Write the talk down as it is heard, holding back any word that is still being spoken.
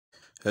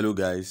Hello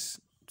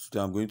guys, today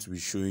I'm going to be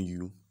showing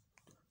you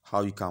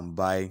how you can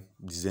buy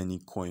the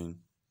Zeniq coin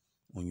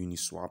on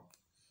Uniswap.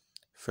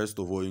 First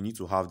of all, you need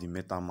to have the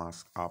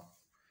Metamask app.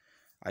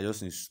 I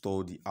just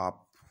installed the app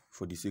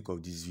for the sake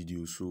of this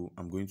video, so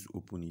I'm going to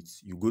open it.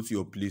 You go to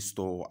your Play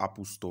Store or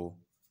Apple Store,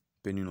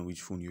 depending on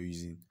which phone you're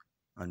using,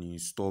 and you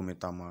install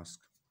Metamask.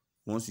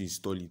 Once you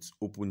install it,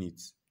 open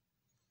it.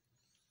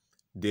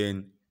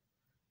 Then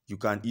you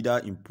can either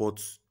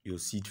import your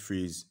seed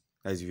phrase.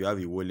 As if you have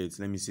a wallet,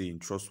 let me say in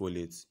Trust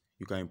Wallet,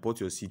 you can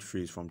import your seed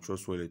phrase from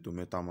Trust Wallet to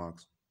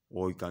MetaMask,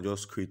 or you can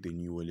just create a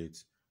new wallet.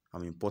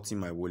 I'm importing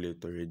my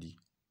wallet already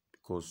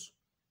because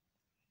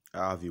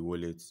I have a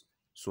wallet.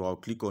 So I'll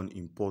click on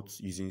import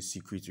using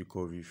secret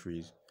recovery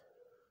phrase,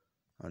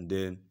 and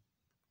then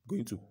I'm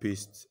going to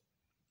paste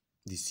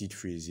the seed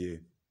phrase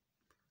here.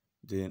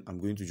 Then I'm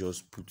going to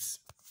just put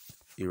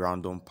a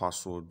random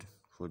password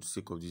for the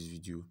sake of this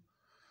video.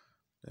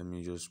 Let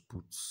me just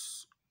put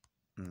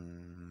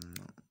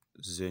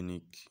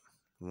Zeniq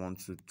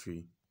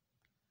 123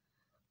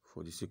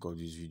 for the sake of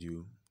this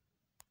video.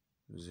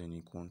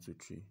 Zeniq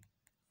 123.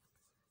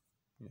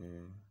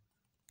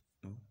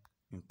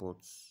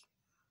 Imports.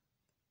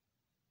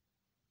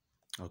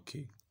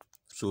 Okay,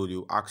 so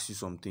they'll ask you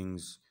some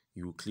things.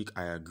 You click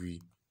I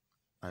agree.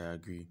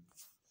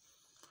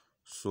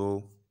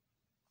 So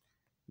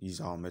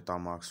these are our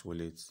MetaMask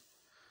wallets.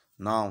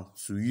 Now,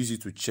 to use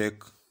it to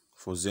check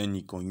for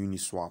Zeniq on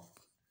Uniswap,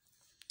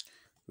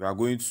 we are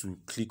going to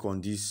click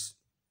on this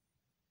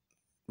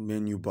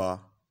menu bar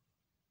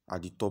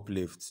at the top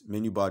left.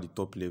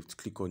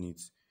 Click on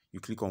it. You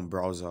click on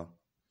browser.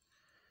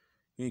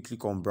 When you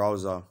click on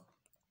browser,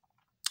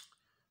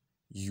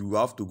 you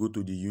have to go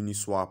to the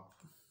Uniswap.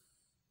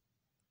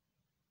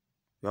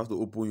 You have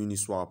to open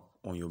Uniswap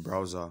on your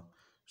browser.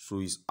 So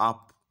it's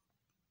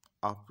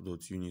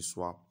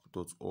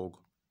app.uniswap.org.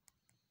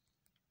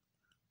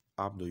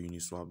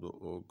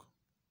 app.uniswap.org.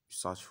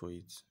 Search for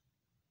it.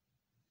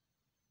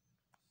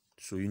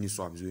 So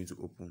Uniswap is going to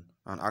open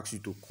and ask you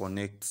to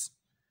connect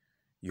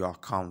your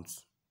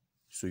account.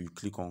 So you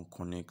click on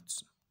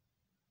connect.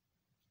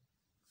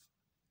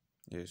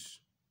 Yes.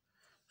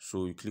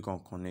 So you click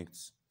on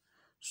connect.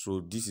 So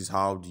this is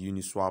how the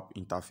Uniswap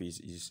interface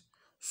is.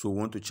 So we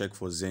want to check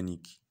for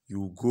Zeniq.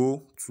 You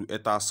go to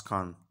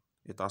Etherscan.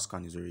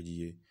 Etherscan is already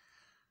here.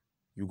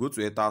 You go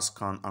to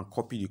Etherscan and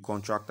copy the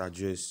contract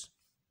address.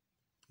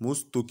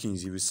 Most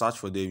tokens, if you search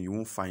for them, you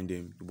won't find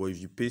them. But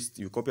if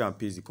you copy and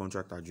paste the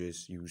contract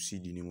address, you will see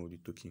the name of the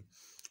token.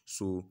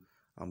 So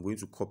I'm going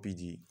to copy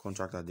the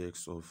contract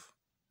address of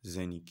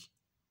Zeniq.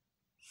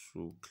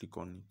 So click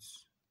on it.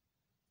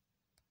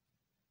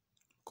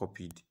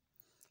 Copied.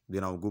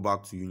 Then I'll go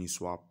back to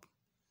Uniswap.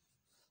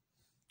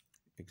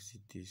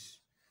 Exit this.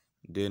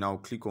 Then I'll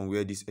click on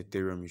where this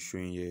Ethereum is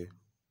showing here.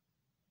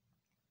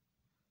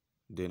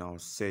 Then I'll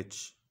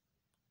search.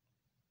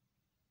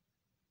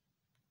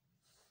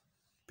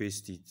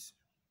 Paste it.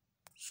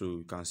 So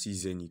you can see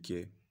Zeniq here.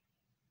 You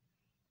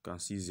can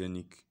see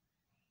Zeniq.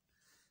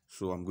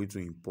 So I'm going to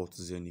import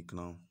Zeniq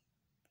now.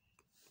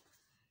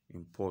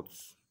 Import.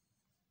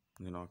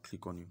 Then I'll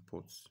click on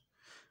import.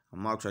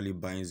 I'm actually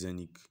buying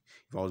Zeniq.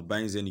 If I was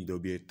buying Zeniq, there'll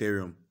be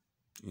Ethereum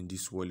in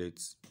this wallet.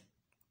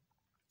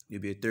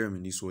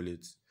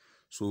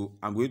 So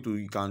I'm going to,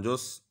 you can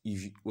just,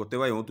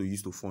 whatever you want to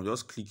use to fund,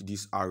 just click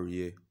this arrow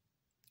here.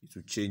 It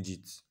will change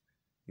it.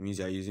 It means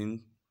you're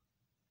using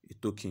a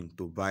token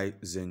to buy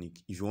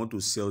Zeniq. If you want to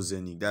sell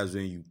Zeniq, that's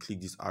when you click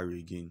this arrow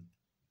again.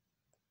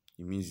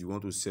 It means you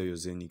want to sell your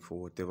Zeniq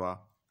for whatever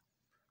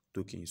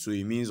token. So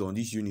it means on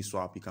this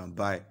Uniswap, you can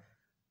buy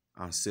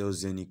and sell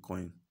Zeniq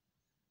coin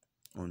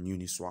on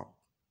Uniswap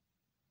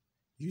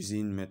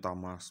using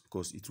MetaMask,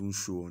 because it won't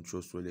show on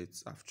Trust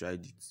Wallet. I've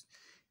tried it.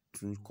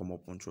 It won't come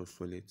up on Trust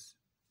Wallet.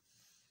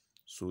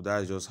 So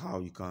that's just how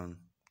you can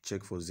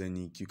check for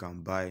Zeniq. You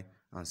can buy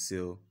and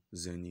sell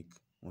Zeniq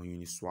on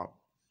Uniswap.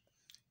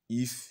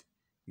 If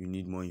you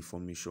need more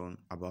information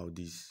about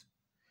this,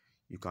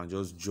 you can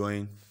just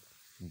join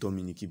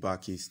Dominic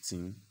Ibake's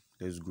team.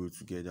 Let's grow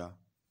together.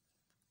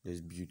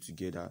 Let's build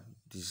together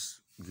this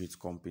great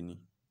company.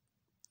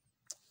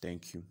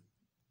 Thank you.